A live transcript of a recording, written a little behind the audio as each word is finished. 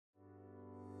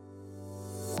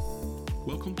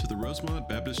Welcome to the Rosemont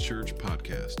Baptist Church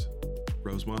podcast.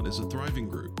 Rosemont is a thriving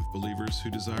group of believers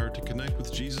who desire to connect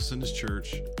with Jesus and His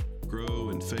church, grow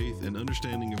in faith and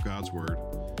understanding of God's Word,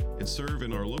 and serve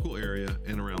in our local area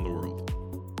and around the world.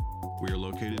 We are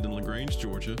located in LaGrange,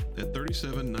 Georgia at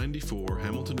 3794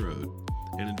 Hamilton Road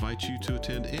and invite you to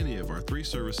attend any of our 3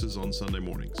 services on Sunday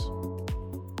mornings.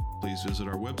 Please visit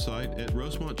our website at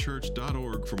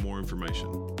rosemontchurch.org for more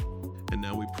information. And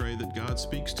now we pray that God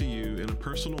speaks to you in a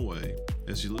personal way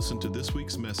as you listen to this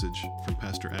week's message from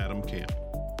Pastor Adam Camp.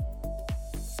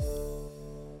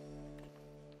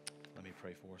 Let me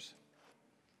pray for us.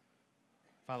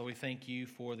 Father, we thank you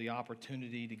for the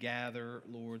opportunity to gather,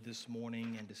 Lord, this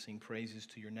morning and to sing praises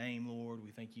to your name, Lord.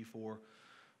 We thank you for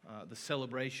the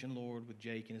celebration, Lord, with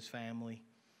Jake and his family,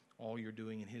 all you're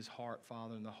doing in his heart,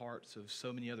 Father, in the hearts of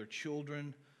so many other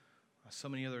children, so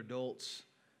many other adults.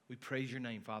 We praise your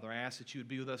name, Father. I ask that you would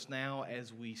be with us now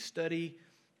as we study,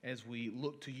 as we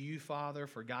look to you, Father,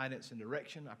 for guidance and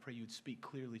direction. I pray you would speak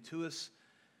clearly to us.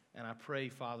 And I pray,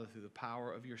 Father, through the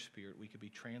power of your Spirit, we could be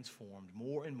transformed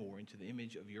more and more into the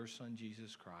image of your Son,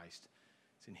 Jesus Christ.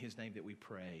 It's in his name that we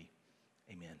pray.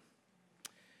 Amen.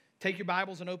 Take your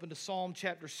Bibles and open to Psalm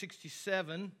chapter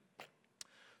 67.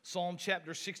 Psalm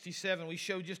chapter 67. We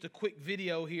showed just a quick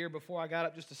video here before I got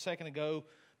up just a second ago,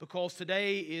 because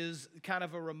today is kind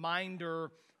of a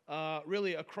reminder,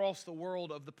 really across the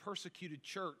world, of the persecuted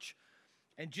church.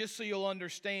 And just so you'll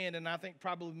understand, and I think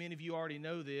probably many of you already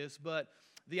know this, but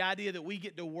the idea that we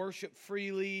get to worship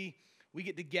freely, we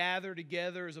get to gather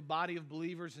together as a body of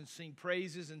believers and sing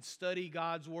praises and study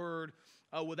God's Word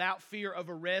without fear of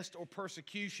arrest or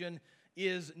persecution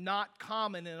is not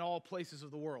common in all places of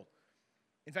the world.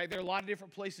 In fact, there are a lot of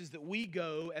different places that we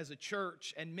go as a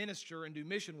church and minister and do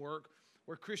mission work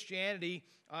where Christianity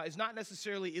is not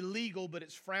necessarily illegal, but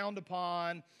it's frowned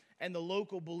upon, and the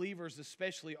local believers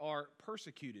especially are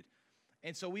persecuted.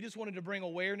 And so we just wanted to bring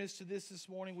awareness to this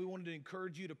morning. We wanted to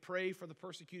encourage you to pray for the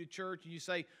persecuted church. And you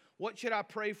say, what should I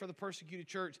pray for the persecuted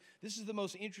church? This is the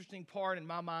most interesting part in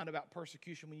my mind about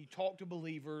persecution. When you talk to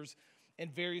believers in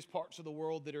various parts of the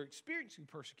world that are experiencing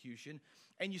persecution,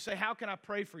 and you say, how can I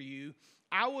pray for you?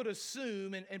 I would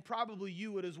assume, and probably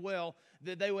you would as well,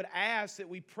 that they would ask that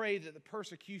we pray that the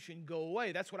persecution go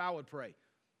away. That's what I would pray.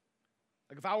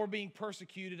 Like if I were being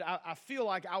persecuted, I feel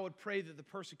like I would pray that the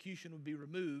persecution would be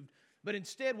removed. But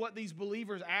instead, what these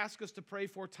believers ask us to pray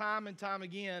for time and time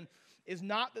again is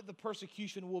not that the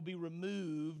persecution will be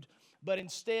removed, but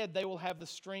instead they will have the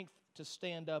strength to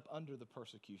stand up under the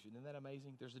persecution. Isn't that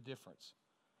amazing? There's a difference.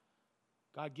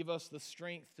 God, give us the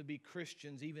strength to be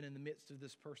Christians even in the midst of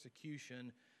this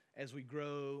persecution as we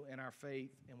grow in our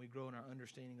faith and we grow in our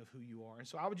understanding of who you are. And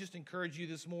so I would just encourage you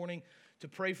this morning to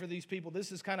pray for these people.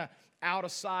 This is kind of out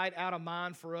of sight, out of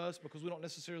mind for us because we don't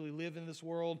necessarily live in this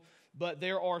world. But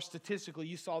there are statistically,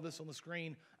 you saw this on the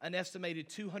screen, an estimated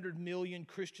 200 million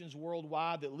Christians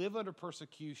worldwide that live under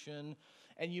persecution.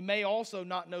 And you may also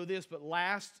not know this, but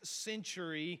last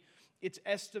century, it's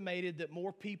estimated that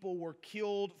more people were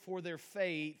killed for their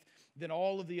faith than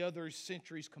all of the other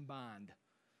centuries combined.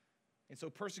 And so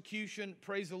persecution,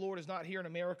 praise the Lord, is not here in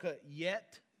America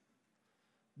yet,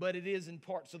 but it is in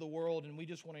parts of the world, and we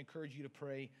just want to encourage you to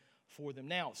pray for them.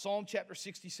 Now, Psalm chapter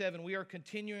 67, we are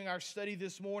continuing our study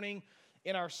this morning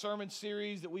in our sermon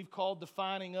series that we've called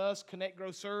Defining Us, Connect,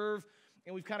 Grow, Serve,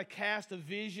 and we've kind of cast a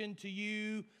vision to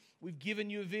you. We've given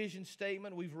you a vision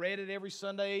statement. We've read it every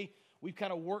Sunday. We've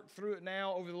kind of worked through it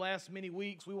now over the last many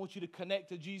weeks. We want you to connect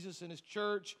to Jesus and His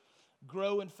church,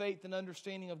 grow in faith and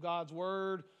understanding of God's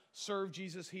Word, serve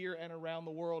Jesus here and around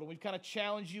the world. And we've kind of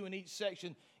challenged you in each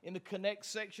section. In the Connect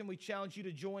section, we challenge you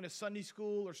to join a Sunday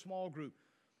school or small group.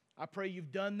 I pray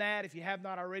you've done that. If you have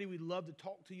not already, we'd love to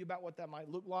talk to you about what that might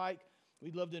look like.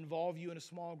 We'd love to involve you in a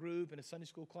small group, in a Sunday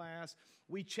school class.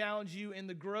 We challenge you in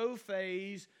the grow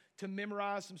phase to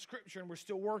memorize some scripture, and we're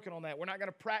still working on that. We're not going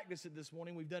to practice it this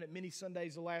morning. We've done it many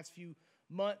Sundays the last few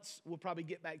months. We'll probably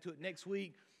get back to it next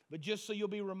week. But just so you'll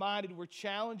be reminded, we're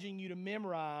challenging you to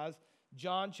memorize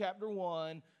John chapter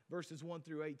 1, verses 1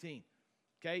 through 18.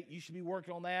 Okay, you should be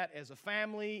working on that as a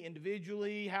family,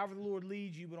 individually, however the Lord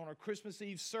leads you. But on our Christmas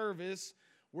Eve service,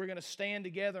 we're going to stand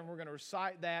together and we're going to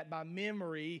recite that by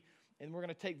memory, and we're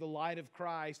going to take the light of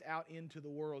Christ out into the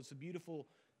world. It's a beautiful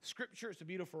scripture. It's a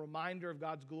beautiful reminder of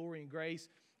God's glory and grace,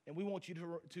 and we want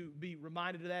you to be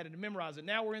reminded of that and to memorize it.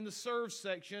 Now we're in the serve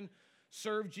section,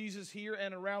 serve Jesus here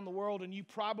and around the world, and you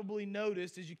probably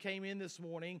noticed as you came in this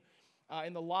morning,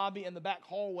 in the lobby and the back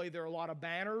hallway, there are a lot of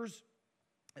banners,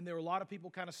 and there are a lot of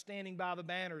people kind of standing by the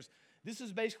banners. This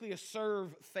is basically a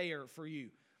serve fair for you.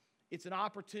 It's an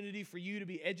opportunity for you to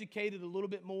be educated a little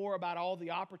bit more about all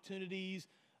the opportunities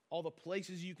all the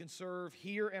places you can serve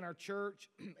here in our church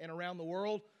and around the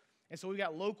world. And so we've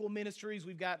got local ministries.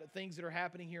 We've got things that are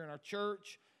happening here in our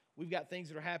church. We've got things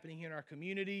that are happening here in our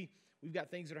community. We've got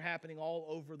things that are happening all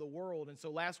over the world. And so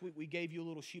last week we gave you a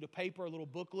little sheet of paper, a little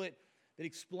booklet that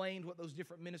explained what those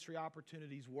different ministry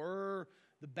opportunities were.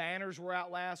 The banners were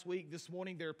out last week. This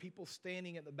morning there are people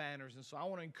standing at the banners. And so I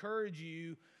want to encourage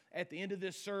you at the end of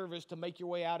this service to make your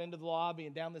way out into the lobby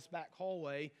and down this back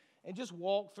hallway and just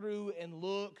walk through and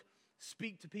look,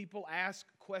 speak to people, ask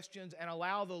questions, and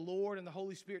allow the Lord and the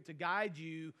Holy Spirit to guide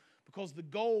you, because the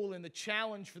goal and the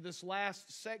challenge for this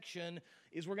last section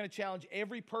is we're going to challenge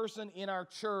every person in our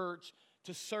church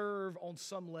to serve on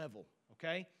some level,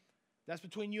 okay? That's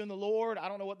between you and the Lord. I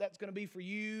don't know what that's going to be for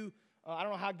you. I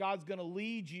don't know how God's going to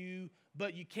lead you,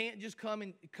 but you can't just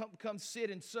come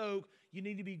sit and soak. You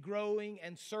need to be growing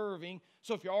and serving.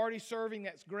 So if you're already serving,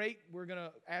 that's great. We're going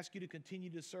to ask you to continue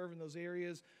to serve in those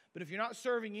areas. But if you're not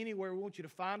serving anywhere, we want you to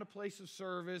find a place of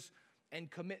service and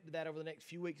commit to that over the next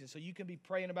few weeks. And so you can be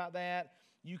praying about that.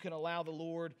 You can allow the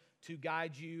Lord to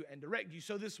guide you and direct you.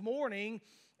 So this morning,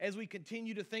 as we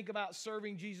continue to think about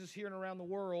serving Jesus here and around the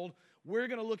world, we're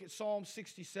going to look at Psalm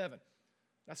 67.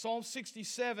 Now, Psalm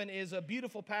 67 is a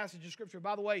beautiful passage of Scripture.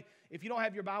 By the way, if you don't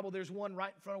have your Bible, there's one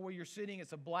right in front of where you're sitting.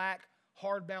 It's a black,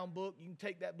 hardbound book. You can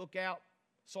take that book out.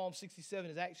 Psalm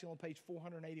 67 is actually on page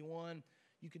 481.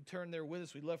 You can turn there with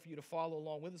us. We'd love for you to follow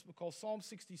along with us, because Psalm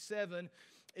 67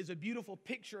 is a beautiful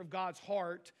picture of God's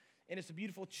heart, and it's a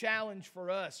beautiful challenge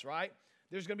for us, right?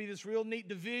 There's going to be this real neat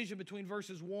division between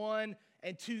verses 1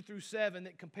 and 2 through 7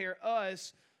 that compare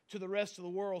us to the rest of the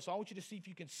world. So I want you to see if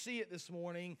you can see it this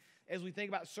morning as we think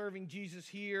about serving Jesus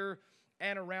here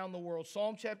and around the world.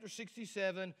 Psalm chapter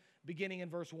 67, beginning in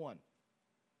verse 1.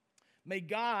 May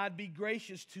God be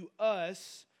gracious to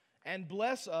us and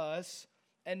bless us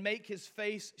and make his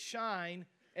face shine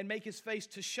and make his face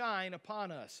to shine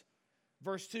upon us.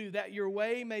 Verse 2, that your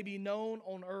way may be known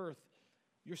on earth,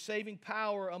 your saving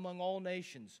power among all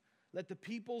nations. Let the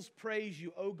peoples praise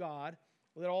you, O God.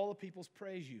 Let all the peoples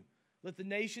praise you. Let the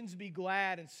nations be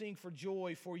glad and sing for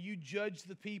joy, for you judge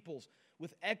the peoples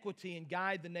with equity and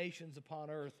guide the nations upon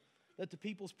earth. Let the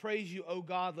peoples praise you, O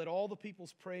God. Let all the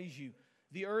peoples praise you.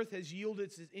 The earth has yielded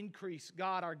its increase.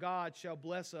 God, our God, shall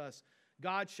bless us.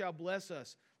 God shall bless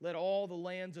us. Let all the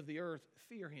lands of the earth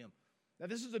fear him. Now,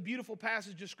 this is a beautiful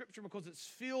passage of Scripture because it's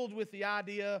filled with the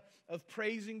idea of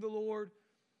praising the Lord.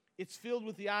 It's filled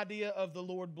with the idea of the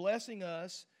Lord blessing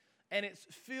us. And it's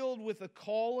filled with a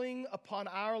calling upon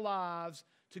our lives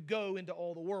to go into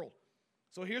all the world.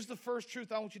 So here's the first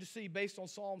truth I want you to see based on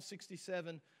Psalm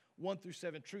 67, 1 through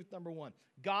 7. Truth number 1.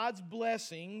 God's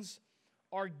blessings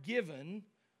are given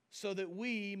so that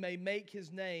we may make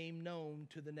his name known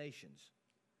to the nations.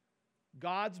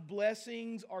 God's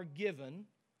blessings are given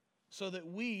so that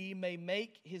we may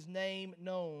make his name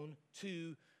known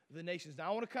to the nations. Now,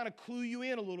 I want to kind of clue you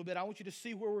in a little bit. I want you to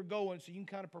see where we're going so you can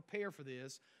kind of prepare for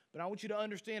this. But I want you to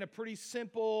understand a pretty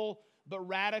simple but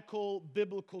radical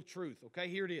biblical truth. Okay,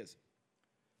 here it is.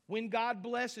 When God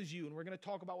blesses you, and we're going to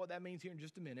talk about what that means here in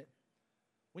just a minute.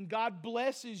 When God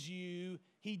blesses you,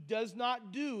 he does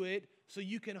not do it so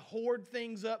you can hoard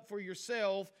things up for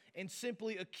yourself and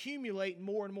simply accumulate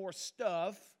more and more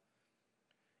stuff.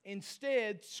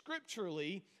 Instead,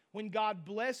 scripturally, when God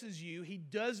blesses you, he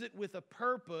does it with a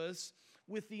purpose,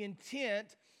 with the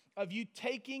intent of you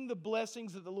taking the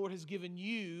blessings that the Lord has given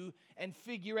you and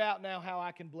figure out now how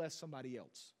I can bless somebody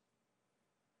else.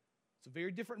 It's a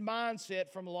very different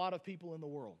mindset from a lot of people in the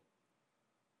world.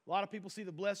 A lot of people see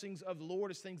the blessings of the Lord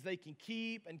as things they can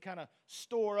keep and kind of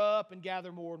store up and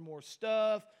gather more and more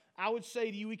stuff. I would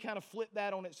say to you, we kind of flip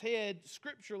that on its head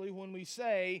scripturally when we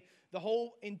say the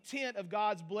whole intent of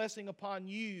God's blessing upon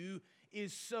you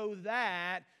is so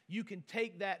that you can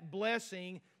take that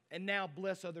blessing and now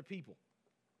bless other people.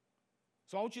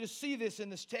 So I want you to see this in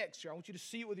this text here. I want you to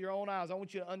see it with your own eyes. I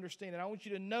want you to understand it. I want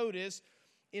you to notice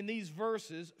in these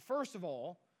verses, first of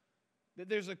all, that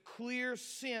there's a clear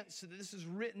sense that this is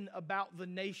written about the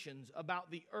nations,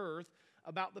 about the earth,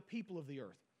 about the people of the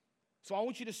earth. So I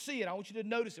want you to see it. I want you to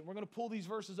notice it. We're going to pull these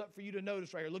verses up for you to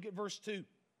notice right here. Look at verse 2.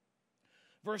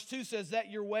 Verse 2 says, that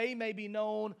your way may be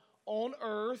known on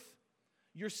earth,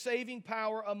 your saving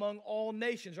power among all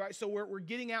nations. Right? So we're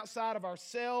getting outside of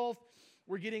ourselves.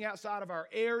 We're getting outside of our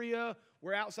area.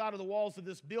 We're outside of the walls of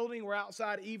this building. We're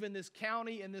outside even this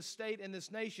county and this state and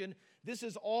this nation. This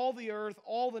is all the earth,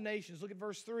 all the nations. Look at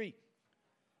verse 3.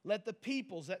 Let the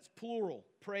peoples, that's plural,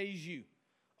 praise you.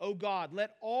 O God,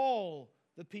 let all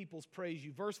the peoples praise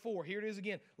you. Verse 4, here it is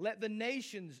again. Let the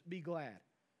nations be glad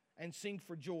and sing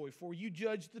for joy, for you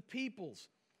judge the peoples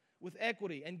with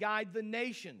equity and guide the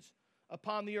nations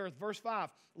upon the earth. Verse 5,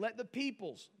 let the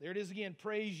peoples, there it is again,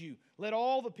 praise you. Let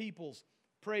all the peoples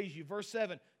praise you. Verse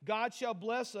 7, God shall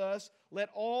bless us. Let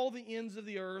all the ends of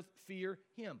the earth fear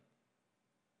him.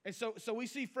 And so we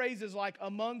see phrases like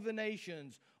among the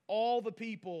nations, all the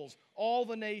peoples, all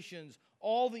the nations,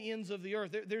 all the ends of the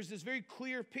earth. There's this very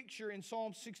clear picture in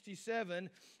Psalm 67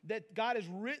 that God has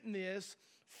written this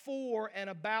for and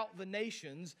about the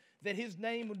nations, that his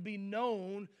name would be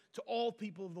known to all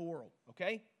people of the world,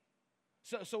 okay?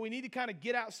 So we need to kind of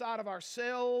get outside of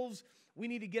ourselves. We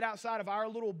need to get outside of our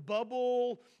little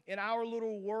bubble in our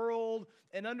little world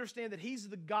and understand that he's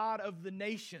the God of the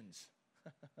nations.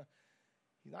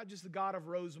 He's not just the God of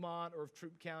Rosemont or of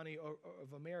Troup County or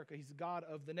of America. He's the God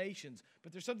of the nations.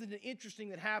 But there's something interesting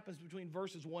that happens between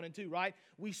verses 1 and 2, right?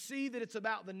 We see that it's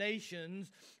about the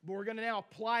nations, but we're going to now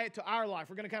apply it to our life.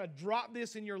 We're going to kind of drop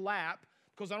this in your lap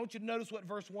because I want you to notice what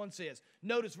verse 1 says.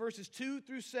 Notice verses 2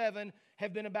 through 7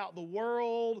 have been about the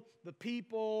world, the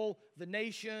people, the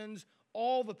nations,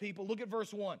 all the people. Look at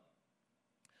verse 1.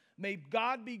 May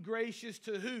God be gracious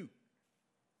to who?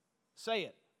 Say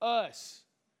it. Us.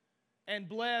 And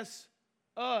bless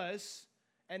us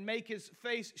and make his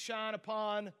face shine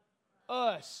upon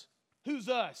us. Who's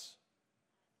us?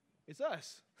 It's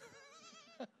us.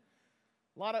 A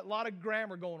lot of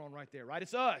grammar going on right there, right?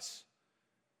 It's us.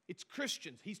 It's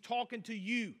Christians. He's talking to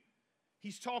you.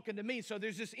 He's talking to me. So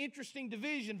there's this interesting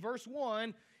division. Verse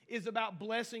 1 is about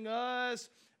blessing us,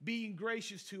 being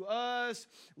gracious to us,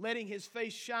 letting his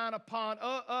face shine upon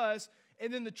us.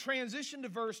 And then the transition to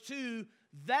verse 2,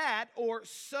 that or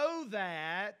so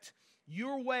that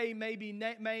your way may be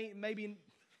let me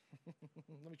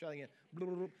try that again.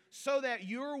 So that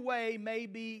your way may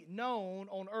be known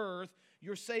on earth,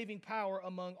 your saving power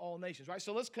among all nations. Right?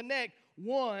 So let's connect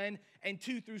 1 and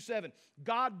 2 through 7.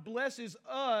 God blesses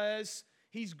us.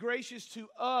 He's gracious to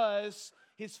us.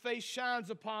 His face shines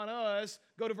upon us.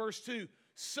 Go to verse 2.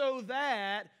 So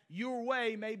that your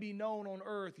way may be known on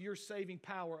earth, your saving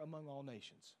power among all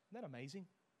nations. Isn't that amazing?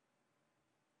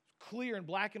 Clear in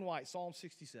black and white, Psalm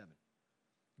 67.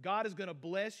 God is going to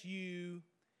bless you.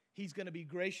 He's going to be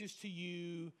gracious to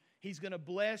you. He's going to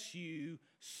bless you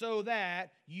so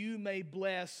that you may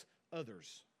bless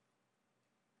others.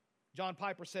 John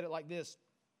Piper said it like this: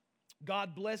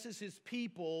 God blesses his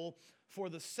people for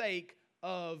the sake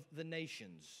of the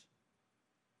nations.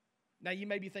 Now, you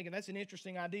may be thinking, that's an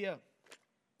interesting idea.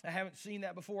 I haven't seen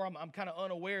that before. I'm kind of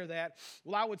unaware of that.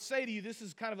 Well, I would say to you, this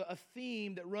is kind of a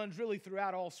theme that runs really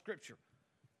throughout all Scripture.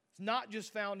 It's not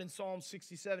just found in Psalm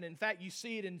 67. In fact, you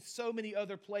see it in so many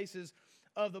other places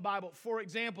of the Bible. For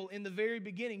example, in the very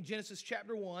beginning, Genesis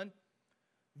chapter 1,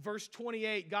 verse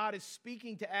 28, God is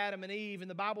speaking to Adam and Eve, and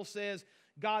the Bible says,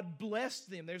 God blessed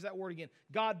them. There's that word again.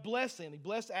 God blessed them. He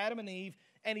blessed Adam and Eve,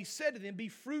 and he said to them, be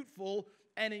fruitful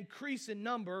and increase in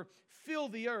number, fill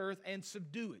the earth and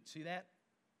subdue it. See that?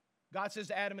 God says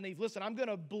to Adam and Eve, listen, I'm going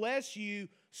to bless you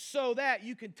so that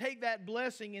you can take that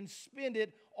blessing and spend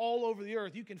it all over the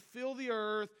earth. You can fill the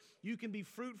earth. You can be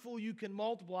fruitful. You can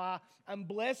multiply. I'm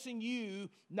blessing you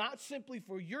not simply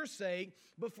for your sake,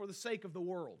 but for the sake of the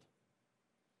world.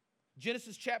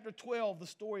 Genesis chapter 12, the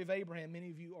story of Abraham. Many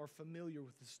of you are familiar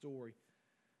with the story.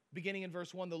 Beginning in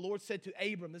verse 1, the Lord said to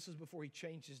Abram, this is before he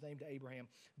changed his name to Abraham,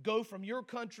 go from your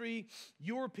country,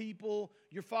 your people,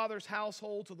 your father's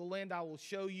household to the land I will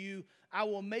show you. I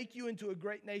will make you into a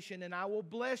great nation and I will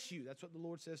bless you. That's what the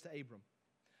Lord says to Abram.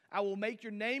 I will make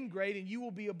your name great and you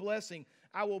will be a blessing.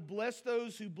 I will bless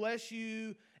those who bless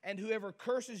you, and whoever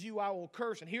curses you I will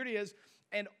curse. And here it is,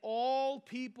 and all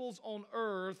peoples on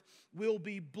earth will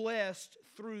be blessed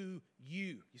through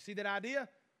you. You see that idea?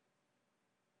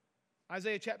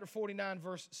 Isaiah chapter 49,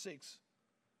 verse 6.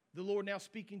 The Lord now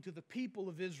speaking to the people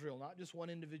of Israel, not just one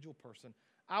individual person.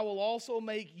 I will also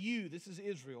make you, this is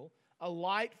Israel, a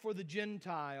light for the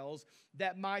Gentiles,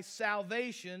 that my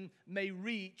salvation may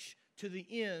reach to the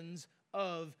ends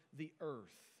of the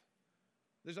earth.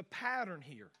 There's a pattern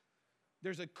here.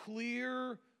 There's a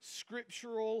clear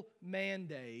scriptural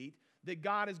mandate that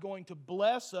God is going to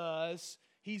bless us.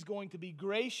 He's going to be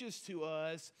gracious to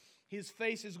us. His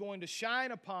face is going to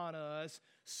shine upon us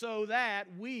so that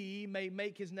we may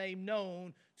make his name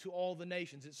known to all the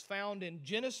nations. It's found in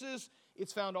Genesis.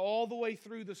 It's found all the way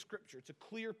through the Scripture. It's a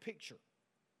clear picture.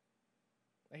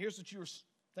 Now, here's what you were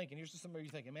thinking. Here's what some of you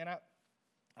thinking. Man,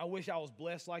 I wish I was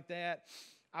blessed like that.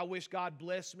 I wish God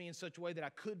blessed me in such a way that I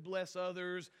could bless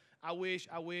others. I wish.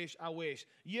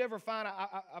 You ever find,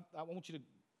 I want you to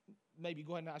maybe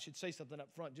go ahead and I should say something up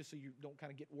front just so you don't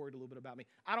kind of get worried a little bit about me.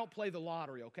 I don't play the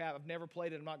lottery, okay? I've never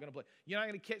played it. I'm not going to play. You're not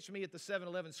going to catch me at the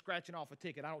 7-Eleven scratching off a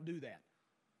ticket. I don't do that.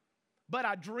 But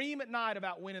I dream at night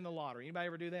about winning the lottery. Anybody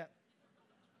ever do that?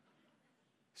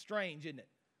 Strange, isn't it?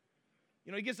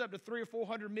 You know, he gets up to 300 or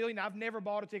 400 million. I've never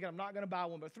bought a ticket. I'm not going to buy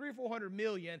one, but 300 or 400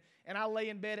 million, and I lay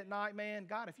in bed at night, man,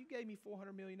 God, if you gave me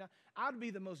 400 million, I'd be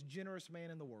the most generous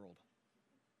man in the world.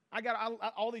 I got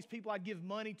all these people I'd give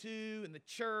money to in the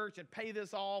church and pay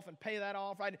this off and pay that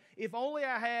off, right? If only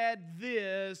I had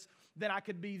this, then I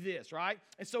could be this, right?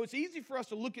 And so it's easy for us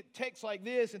to look at texts like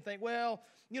this and think, well,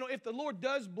 you know, if the Lord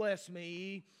does bless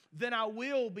me, then I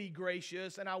will be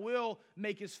gracious and I will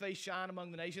make his face shine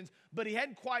among the nations. But he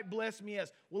hadn't quite blessed me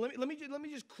as. Well, let me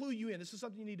just clue you in. This is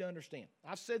something you need to understand.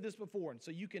 I've said this before, and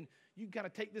so you can kind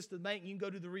of take this to the bank. You can go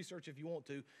do the research if you want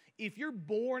to. If you're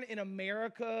born in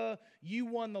America, you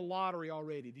won the lottery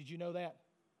already. Did you know that?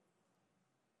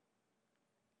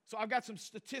 So I've got some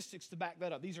statistics to back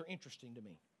that up. These are interesting to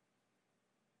me.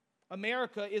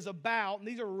 America is about, and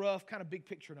these are rough kind of big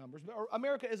picture numbers, but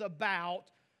America is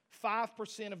about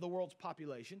 5% of the world's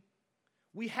population.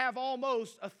 We have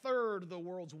almost a third of the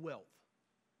world's wealth.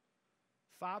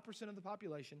 5% of the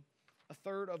population, a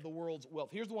third of the world's wealth.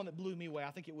 Here's the one that blew me away.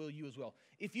 I think it will you as well.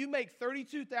 If you make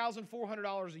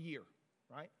 $32,400 a year,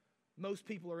 right? Most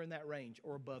people are in that range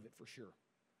or above it for sure.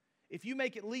 If you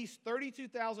make at least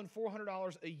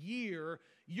 $32,400 a year,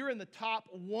 you're in the top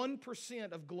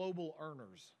 1% of global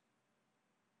earners.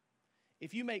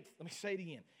 If you make, let me say it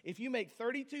again, if you make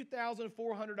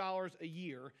 $32,400 a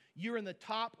year, you're in the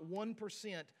top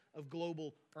 1% of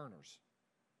global earners.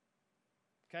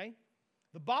 Okay?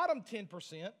 The bottom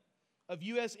 10% of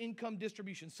U.S. income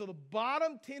distribution, so the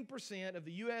bottom 10% of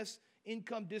the U.S.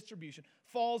 income distribution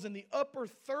falls in the upper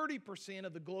 30%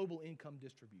 of the global income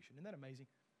distribution. Isn't that amazing?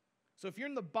 So if you're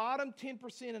in the bottom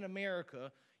 10% in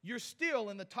America, you're still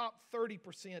in the top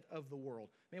 30% of the world.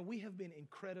 Man, we have been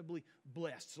incredibly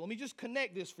blessed. So let me just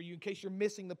connect this for you in case you're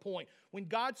missing the point. When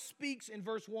God speaks in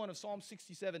verse 1 of Psalm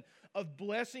 67 of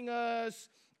blessing us,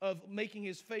 of making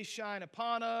his face shine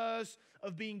upon us,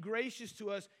 of being gracious to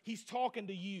us, he's talking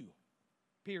to you,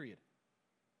 period.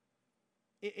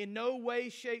 In no way,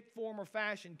 shape, form, or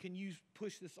fashion can you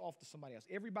push this off to somebody else.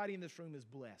 Everybody in this room is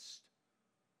blessed.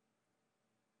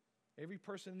 Every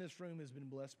person in this room has been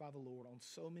blessed by the Lord on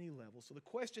so many levels. So the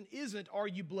question isn't, are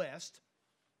you blessed?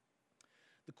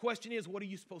 The question is, what are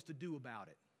you supposed to do about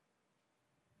it?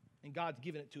 And God's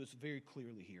given it to us very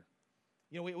clearly here.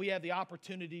 You know, we have the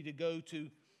opportunity to go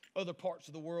to other parts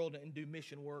of the world and do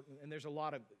mission work, and there's a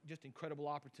lot of just incredible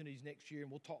opportunities next year, and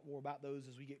we'll talk more about those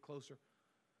as we get closer.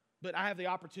 But I have the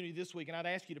opportunity this week, and I'd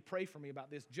ask you to pray for me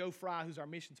about this. Joe Fry, who's our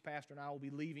missions pastor, and I will be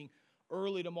leaving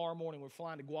early tomorrow morning. We're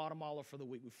flying to Guatemala for the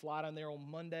week. We fly down there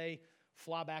on Monday,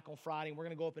 fly back on Friday, and we're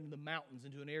going to go up into the mountains,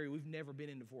 into an area we've never been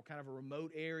in before, kind of a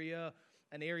remote area,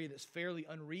 an area that's fairly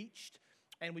unreached.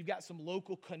 And we've got some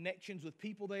local connections with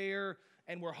people there,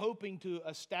 and we're hoping to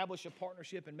establish a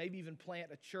partnership and maybe even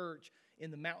plant a church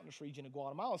in the mountainous region of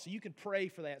Guatemala. So you can pray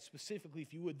for that specifically,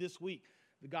 if you would, this week,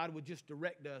 that God would just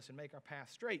direct us and make our path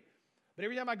straight. But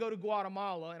every time I go to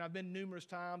Guatemala, and I've been numerous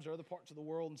times or other parts of the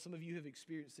world, and some of you have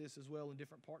experienced this as well in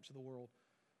different parts of the world.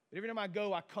 But every time I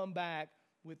go, I come back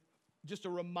with just a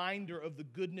reminder of the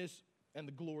goodness and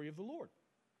the glory of the Lord.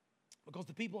 Because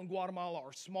the people in Guatemala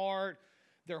are smart,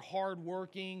 they're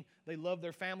hardworking, they love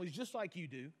their families just like you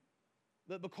do.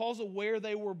 But because of where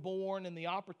they were born and the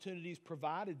opportunities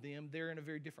provided them, they're in a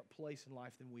very different place in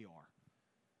life than we are.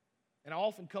 And I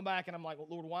often come back and I'm like, well,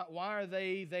 Lord, why are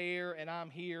they there and I'm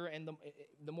here? And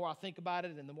the more I think about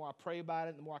it and the more I pray about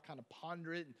it and the more I kind of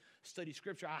ponder it and study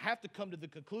Scripture, I have to come to the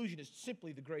conclusion it's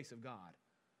simply the grace of God.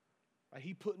 Right?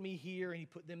 He put me here and He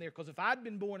put them there. Because if I'd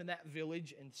been born in that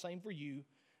village, and same for you,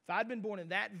 if I'd been born in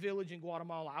that village in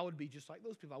Guatemala, I would be just like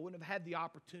those people. I wouldn't have had the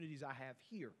opportunities I have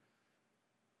here.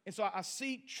 And so I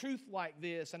see truth like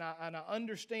this, and I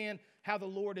understand how the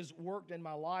Lord has worked in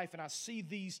my life, and I see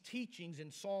these teachings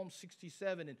in Psalm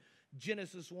 67 and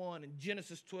Genesis 1 and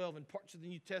Genesis 12 and parts of the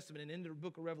New Testament and into the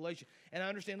book of Revelation. And I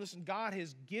understand, listen, God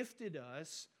has gifted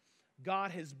us, God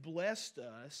has blessed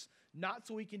us, not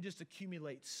so we can just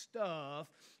accumulate stuff,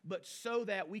 but so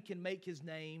that we can make His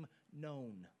name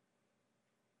known.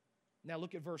 Now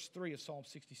look at verse 3 of Psalm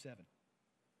 67.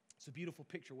 It's a beautiful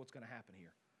picture of what's going to happen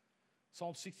here.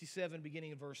 Psalm 67,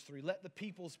 beginning in verse 3. Let the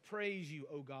peoples praise you,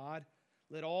 O God.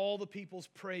 Let all the peoples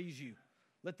praise you.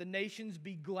 Let the nations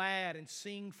be glad and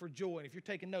sing for joy. And if you're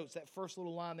taking notes, that first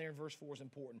little line there in verse 4 is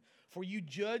important. For you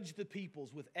judge the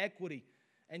peoples with equity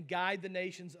and guide the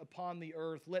nations upon the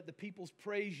earth. Let the peoples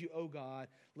praise you, O God.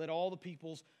 Let all the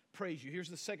peoples praise you. Here's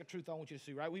the second truth I want you to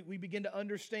see, right? We begin to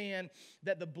understand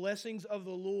that the blessings of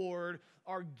the Lord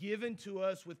are given to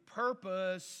us with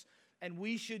purpose, and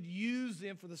we should use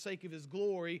them for the sake of His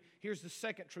glory. Here's the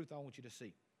second truth I want you to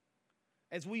see.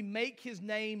 As we make His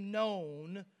name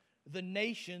known, the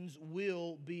nations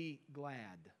will be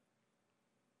glad.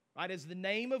 Right? As the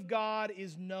name of God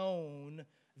is known,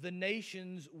 the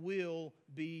nations will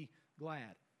be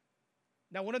glad.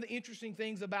 Now, one of the interesting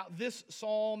things about this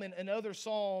psalm and other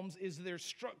psalms is there's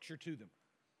structure to them.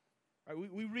 Right?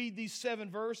 We read these 7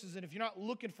 verses, and if you're not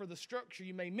looking for the structure,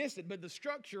 you may miss it, but the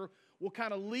structure will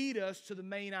kind of lead us to the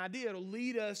main idea. It'll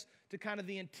lead us to kind of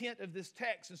the intent of this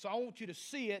text. And so I want you to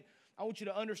see it. I want you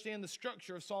to understand the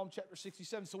structure of Psalm chapter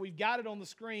 67. So we've got it on the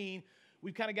screen.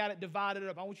 We've kind of got it divided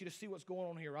up. I want you to see what's going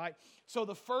on here, right? So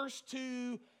the first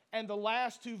 2 and the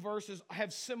last 2 verses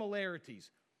have similarities.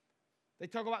 They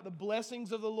talk about the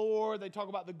blessings of the Lord. They talk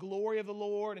about the glory of the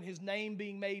Lord and His name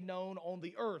being made known on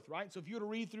the earth, right? So if you were to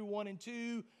read through 1 and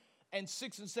 2 and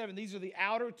 6 and 7, these are the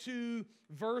outer 2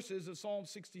 verses of Psalm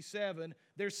 67.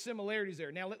 There's similarities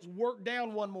there. Now let's work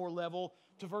down one more level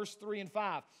to verse 3 and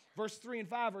 5. Verse 3 and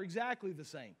 5 are exactly the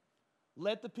same.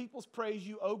 Let the peoples praise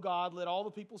you, O God, let all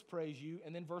the peoples praise you.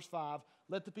 And then verse 5,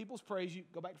 let the peoples praise you.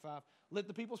 Go back to 5. Let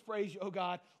the peoples praise you, O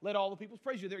God, let all the peoples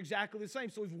praise you. They're exactly the same.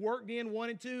 So we've worked in 1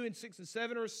 and 2, and 6 and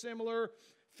 7 are similar.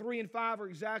 3 and 5 are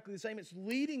exactly the same. It's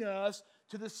leading us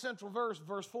to this central verse,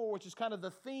 verse 4, which is kind of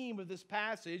the theme of this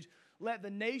passage. Let the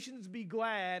nations be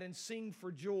glad and sing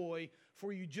for joy,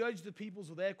 for you judge the peoples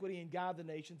with equity and guide the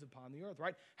nations upon the earth,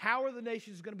 right? How are the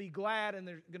nations going to be glad and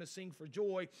they're going to sing for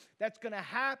joy? That's going to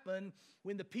happen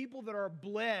when the people that are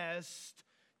blessed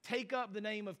take up the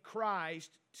name of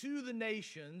Christ to the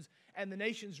nations, and the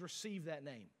nations receive that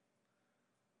name.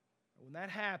 When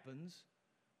that happens,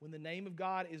 when the name of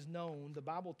God is known, the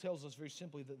Bible tells us very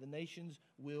simply that the nations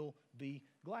will be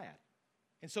glad.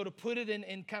 And so to put it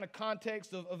in kind of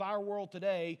context of our world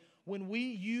today, when we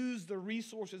use the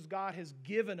resources God has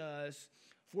given us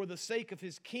for the sake of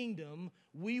His kingdom,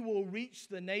 we will reach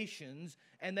the nations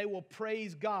and they will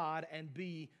praise God and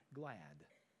be glad.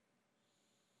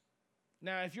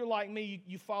 Now, if you're like me,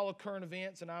 you follow current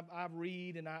events, and I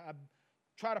read and I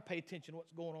try to pay attention to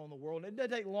what's going on in the world. And it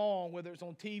doesn't take long, whether it's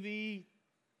on TV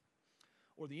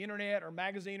or the internet or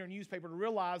magazine or newspaper, to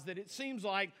realize that it seems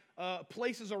like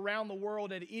places around the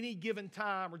world at any given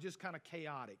time are just kind of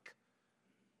chaotic.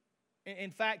 In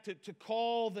fact, to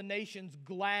call the nations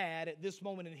glad at this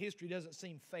moment in history doesn't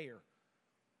seem fair.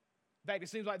 In fact, it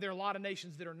seems like there are a lot of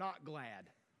nations that are not glad.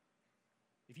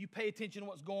 If you pay attention to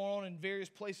what's going on in various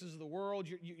places of the world,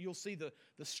 you'll see the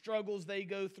struggles they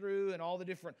go through and all the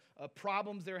different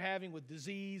problems they're having with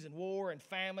disease and war and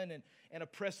famine and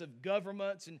oppressive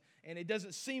governments. And it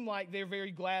doesn't seem like they're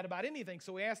very glad about anything.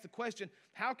 So we ask the question,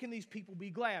 how can these people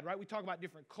be glad, right? We talk about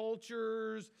different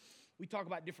cultures. We talk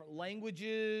about different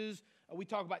languages. We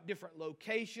talk about different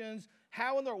locations.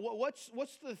 How in the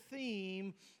what's the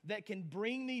theme that can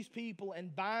bring these people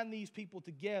and bind these people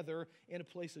together in a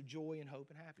place of joy and hope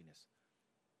and happiness?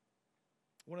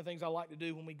 One of the things I like to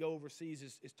do when we go overseas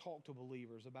is talk to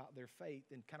believers about their faith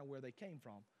and kind of where they came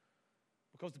from.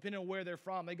 Because depending on where they're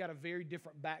from, they got a very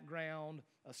different background,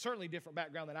 certainly different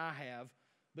background than I have,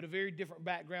 but a very different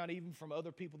background even from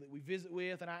other people that we visit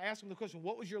with. And I ask them the question,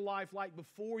 what was your life like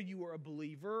before you were a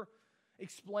believer?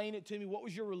 Explain it to me. What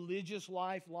was your religious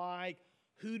life like?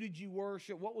 Who did you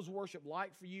worship? What was worship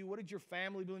like for you? What did your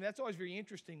family do? And that's always very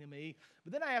interesting to me.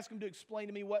 But then I ask them to explain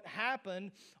to me what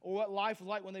happened or what life was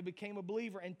like when they became a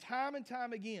believer. And time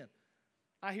again,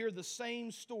 I hear the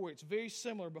same story. It's very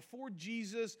similar. Before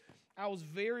Jesus, I was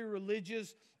very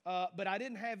religious, but I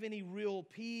didn't have any real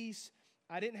peace.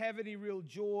 I didn't have any real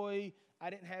joy. I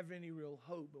didn't have any real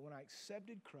hope. But when I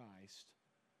accepted Christ,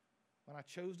 when I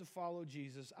chose to follow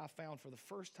Jesus, I found for the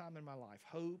first time in my life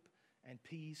hope and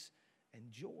peace and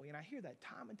joy. And I hear that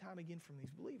time and time again from these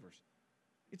believers.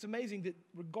 It's amazing that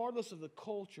regardless of the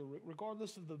culture,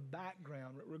 regardless of the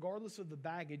background, regardless of the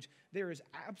baggage, there is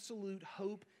absolute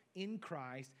hope in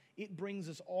Christ. It brings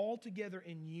us all together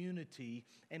in unity.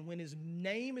 And when His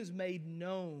name is made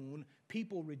known,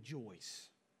 people rejoice.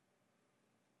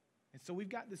 And so we've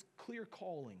got this clear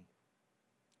calling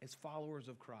as followers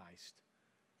of Christ.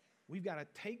 We've got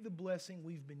to take the blessing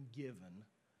we've been given,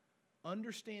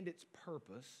 understand its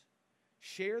purpose,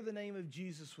 share the name of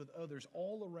Jesus with others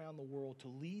all around the world to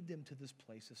lead them to this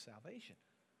place of salvation.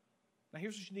 Now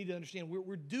here's what you need to understand.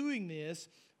 We're doing this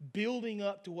building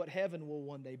up to what heaven will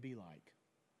one day be like.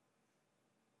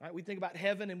 Right? We think about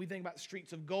heaven and we think about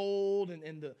streets of gold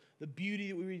and the beauty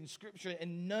that we read in Scripture,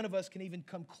 and none of us can even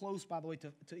come close, by the way,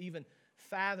 to even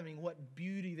fathoming what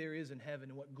beauty there is in heaven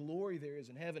and what glory there is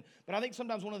in heaven. But I think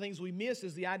sometimes one of the things we miss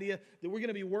is the idea that we're going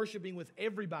to be worshiping with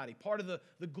everybody. Part of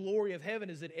the glory of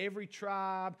heaven is that every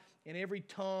tribe and every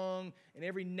tongue and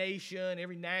every nation,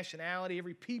 every nationality,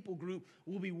 every people group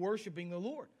will be worshiping the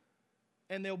Lord.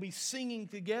 and they'll be singing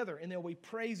together, and they'll be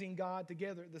praising God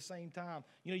together at the same time.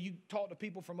 You know, you talk to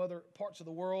people from other parts of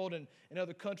the world and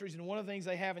other countries, and one of the things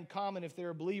they have in common if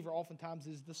they're a believer oftentimes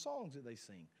is the songs that they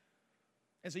sing.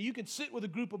 And so you can sit with a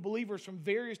group of believers from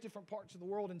various different parts of the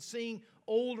world and sing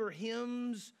older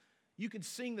hymns. You can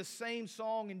sing the same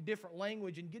song in different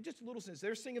language and get just a little sense.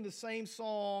 They're singing the same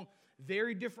song,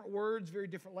 very different words, very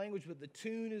different language, but the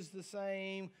tune is the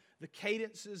same. The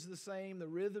cadence is the same. The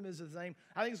rhythm is the same.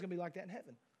 I think it's going to be like that in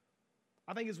heaven.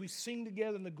 I think as we sing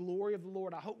together in the glory of the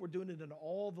Lord, I hope we're doing it in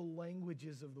all the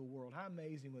languages of the world. How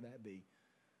amazing would that be?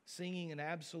 Singing in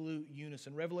absolute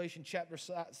unison. Revelation chapter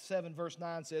 7, verse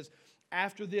 9 says,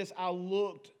 "After this I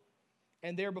looked,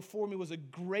 and there before me was a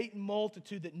great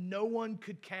multitude that no one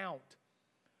could count,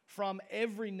 from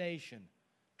every nation,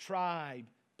 tribe,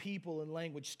 people, and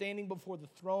language, standing before the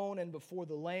throne and before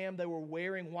the Lamb. They were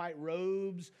wearing white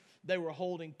robes. They were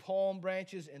holding palm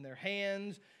branches in their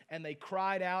hands, and they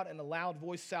cried out in a loud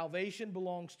voice, 'Salvation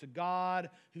belongs to God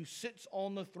who sits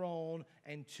on the throne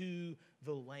and to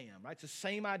the Lamb.'" Right? It's the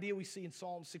same idea we see in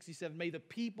Psalm 67. May the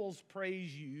peoples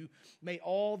praise you. May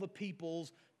all the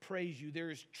peoples praise you. There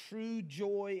is true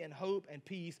joy and hope and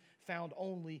peace found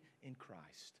only in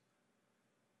Christ.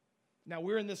 Now,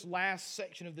 we're in this last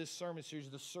section of this sermon series,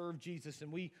 the Serve Jesus,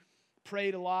 and we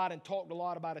prayed a lot and talked a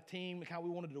lot about a team, how we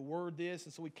wanted to word this,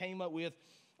 and so we came up with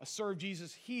a Serve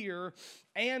Jesus here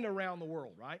and around the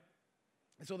world, right?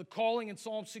 And so the calling in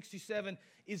Psalm 67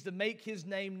 is to make His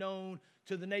name known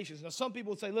to the nations. Now, some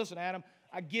people would say, "Listen, Adam,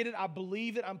 I get it, I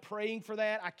believe it, I'm praying for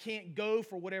that, I can't go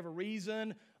for whatever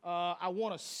reason. I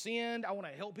want to send, I want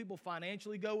to help people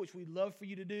financially go, which we'd love for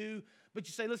you to do." But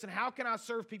you say, "Listen, how can I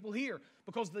serve people here?"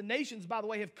 Because the nations, by the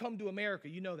way, have come to America.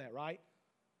 You know that, right?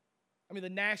 I mean, the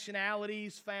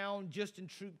nationalities found just in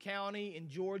Troup County, in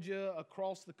Georgia,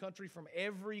 across the country, from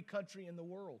every country in the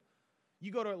world.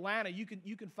 You go to Atlanta, you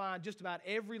can find just about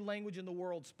every language in the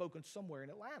world spoken somewhere in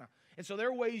Atlanta. And so there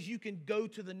are ways you can go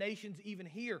to the nations even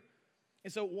here.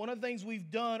 And so one of the things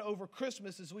we've done over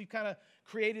Christmas is we've kind of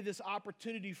created this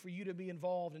opportunity for you to be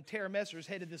involved. And Tara Messer has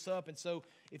headed this up. And so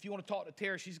if you want to talk to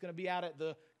Tara, she's going to be out at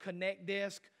the Connect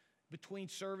desk between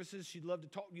services. She'd love to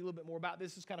talk to you a little bit more about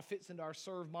this. This kind of fits into our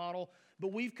serve model. But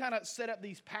we've kind of set up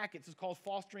these packets. It's called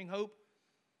Fostering Hope.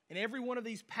 And every one of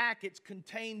these packets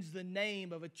contains the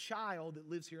name of a child that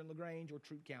lives here in LaGrange or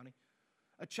Troup County.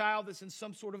 A child that's in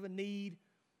some sort of a need.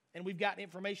 And we've got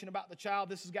information about the child.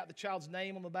 This has got the child's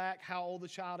name on the back, how old the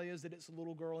child is, that it's a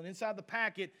little girl. And inside the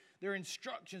packet, there are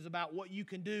instructions about what you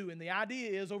can do. And the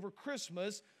idea is over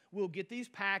Christmas, we'll get these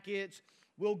packets.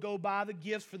 We'll go buy the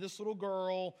gifts for this little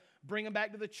girl, bring them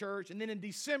back to the church. And then in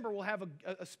December, we'll have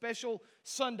a special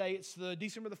Sunday. It's the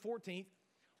December the 14th,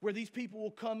 where these people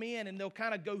will come in and they'll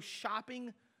kind of go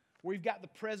shopping, where we've got the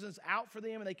presents out for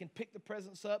them, and they can pick the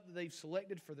presents up that they've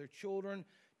selected for their children,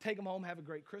 take them home, have a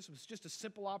great Christmas. It's just a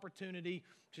simple opportunity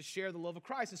to share the love of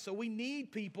Christ. And so we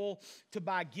need people to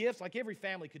buy gifts. Like every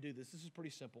family could do this. This is pretty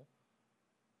simple.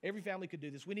 Every family could do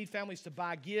this. We need families to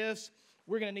buy gifts.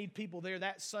 We're going to need people there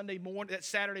that Saturday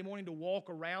morning to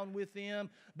walk around with them.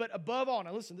 But above all,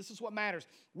 now listen, this is what matters.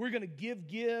 We're going to give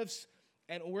gifts,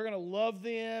 and we're going to love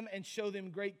them and show them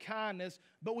great kindness.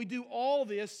 But we do all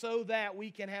this so that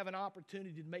we can have an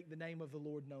opportunity to make the name of the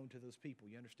Lord known to those people.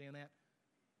 You understand that?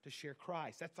 To share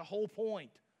Christ. That's the whole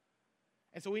point.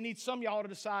 And so we need some of y'all to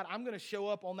decide, I'm going to show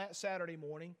up on that Saturday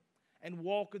morning and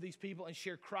walk with these people and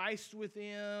share Christ with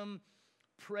them,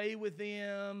 pray with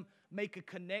them, make a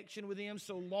connection with them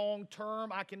so long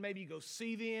term I can maybe go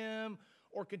see them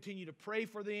or continue to pray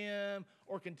for them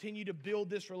or continue to build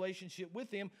this relationship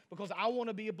with them because I want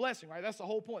to be a blessing, right? That's the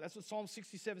whole point. That's what Psalm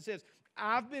 67 says.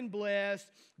 I've been blessed,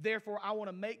 therefore I want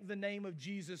to make the name of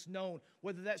Jesus known.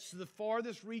 Whether that's to the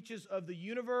farthest reaches of the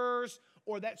universe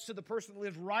or that's to the person that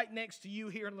lives right next to you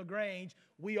here in LaGrange,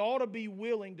 we ought to be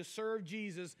willing to serve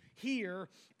Jesus here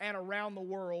and around the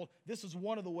world. This is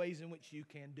one of the ways in which you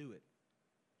can do it.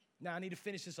 Now I need to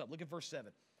finish this up. Look at verse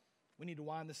 7. We need to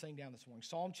wind this thing down this morning.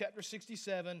 Psalm chapter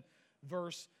 67,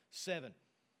 verse 7.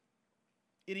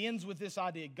 It ends with this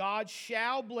idea. God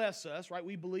shall bless us, right?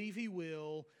 We believe He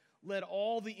will. Let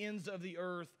all the ends of the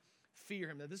earth fear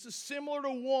Him. Now, this is similar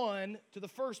to the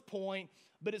first point,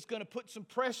 but it's going to put some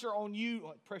pressure on you.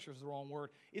 Well, pressure is the wrong word.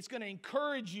 It's going to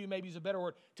encourage you, maybe is a better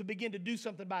word, to begin to do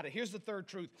something about it. Here's the third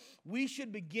truth. We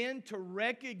should begin to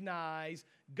recognize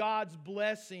God's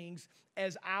blessings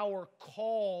as our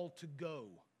call to go.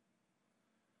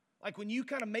 Like when you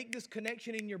kind of make this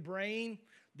connection in your brain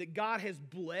that God has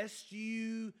blessed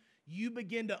you, you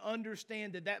begin to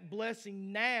understand that that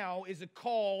blessing now is a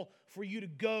call for you to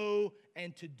go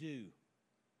and to do.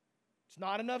 It's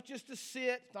not enough just to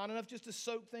sit. It's not enough just to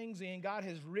soak things in. God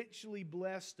has richly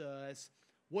blessed us.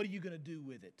 What are you going to do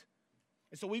with it?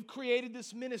 And so we've created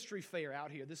this ministry fair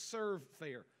out here, this serve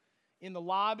fair. In the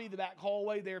lobby, the back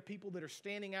hallway, there are people that are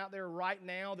standing out there right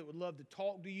now that would love to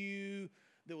talk to you,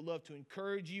 that would love to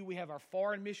encourage you. We have our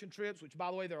foreign mission trips, which,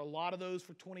 by the way, there are a lot of those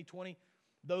for 2020.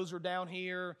 Those are down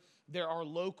here. There are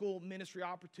local ministry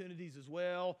opportunities as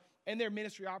well, and there are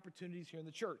ministry opportunities here in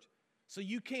the church. So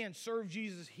you can serve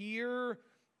Jesus here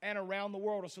and around the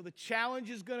world. So the challenge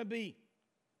is going to be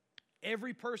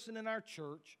every person in our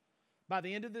church, by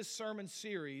the end of this sermon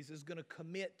series, is going to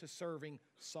commit to serving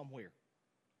somewhere.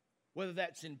 Whether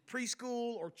that's in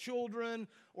preschool or children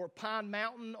or Pine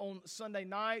Mountain on Sunday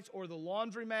nights or the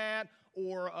laundromat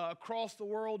or across the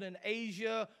world in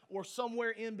Asia or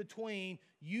somewhere in between,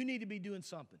 you need to be doing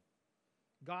something.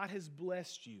 God has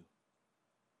blessed you.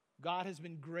 God has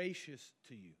been gracious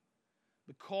to you.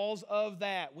 Because of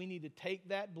that, we need to take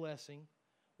that blessing,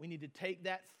 we need to take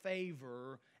that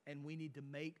favor, and we need to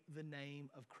make the name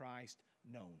of Christ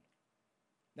known.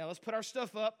 Now let's put our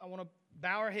stuff up. I want to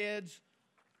bow our heads,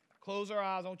 close our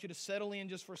eyes. I want you to settle in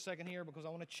just for a second here because I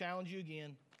want to challenge you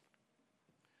again.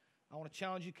 I want to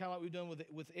challenge you kind of like we've done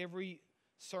with every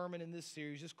sermon in this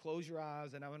series. Just close your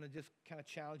eyes, and I'm going to just kind of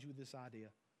challenge you with this idea.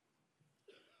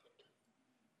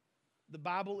 The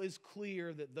Bible is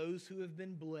clear that those who have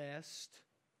been blessed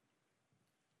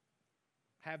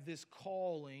have this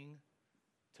calling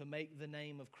to make the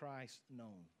name of Christ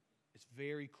known. It's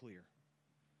very clear.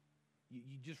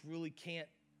 You just really can't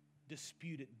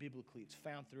dispute it biblically. It's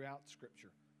found throughout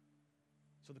Scripture.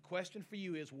 So the question for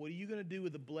you is, what are you going to do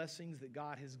with the blessings that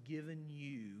God has given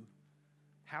you?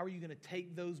 How are you going to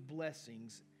take those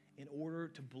blessings in order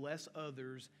to bless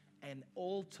others and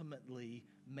ultimately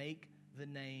make the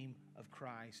name of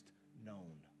Christ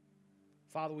known?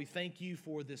 Father, we thank you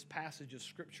for this passage of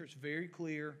Scripture. It's very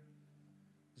clear.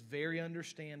 It's very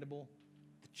understandable.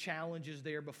 The challenge is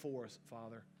there before us,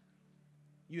 Father.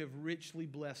 You have richly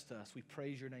blessed us. We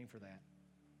praise your name for that.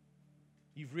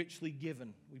 You've richly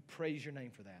given. We praise your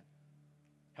name for that.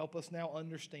 Help us now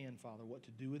understand, Father, what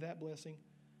to do with that blessing,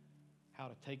 how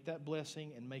to take that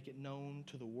blessing and make it known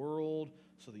to the world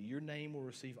so that your name will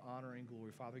receive honor and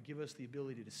glory. Father, give us the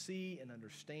ability to see and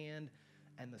understand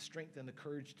and the strength and the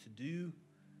courage to do.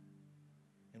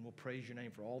 And we'll praise your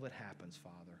name for all that happens,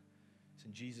 Father. It's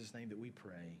in Jesus' name that we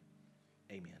pray.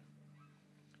 Amen.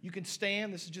 You can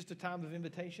stand. This is just a time of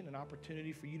invitation, an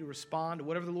opportunity for you to respond to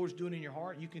whatever the Lord's doing in your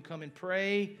heart. You can come and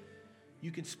pray.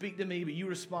 You can speak to me, but you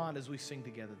respond as we sing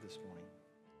together this morning.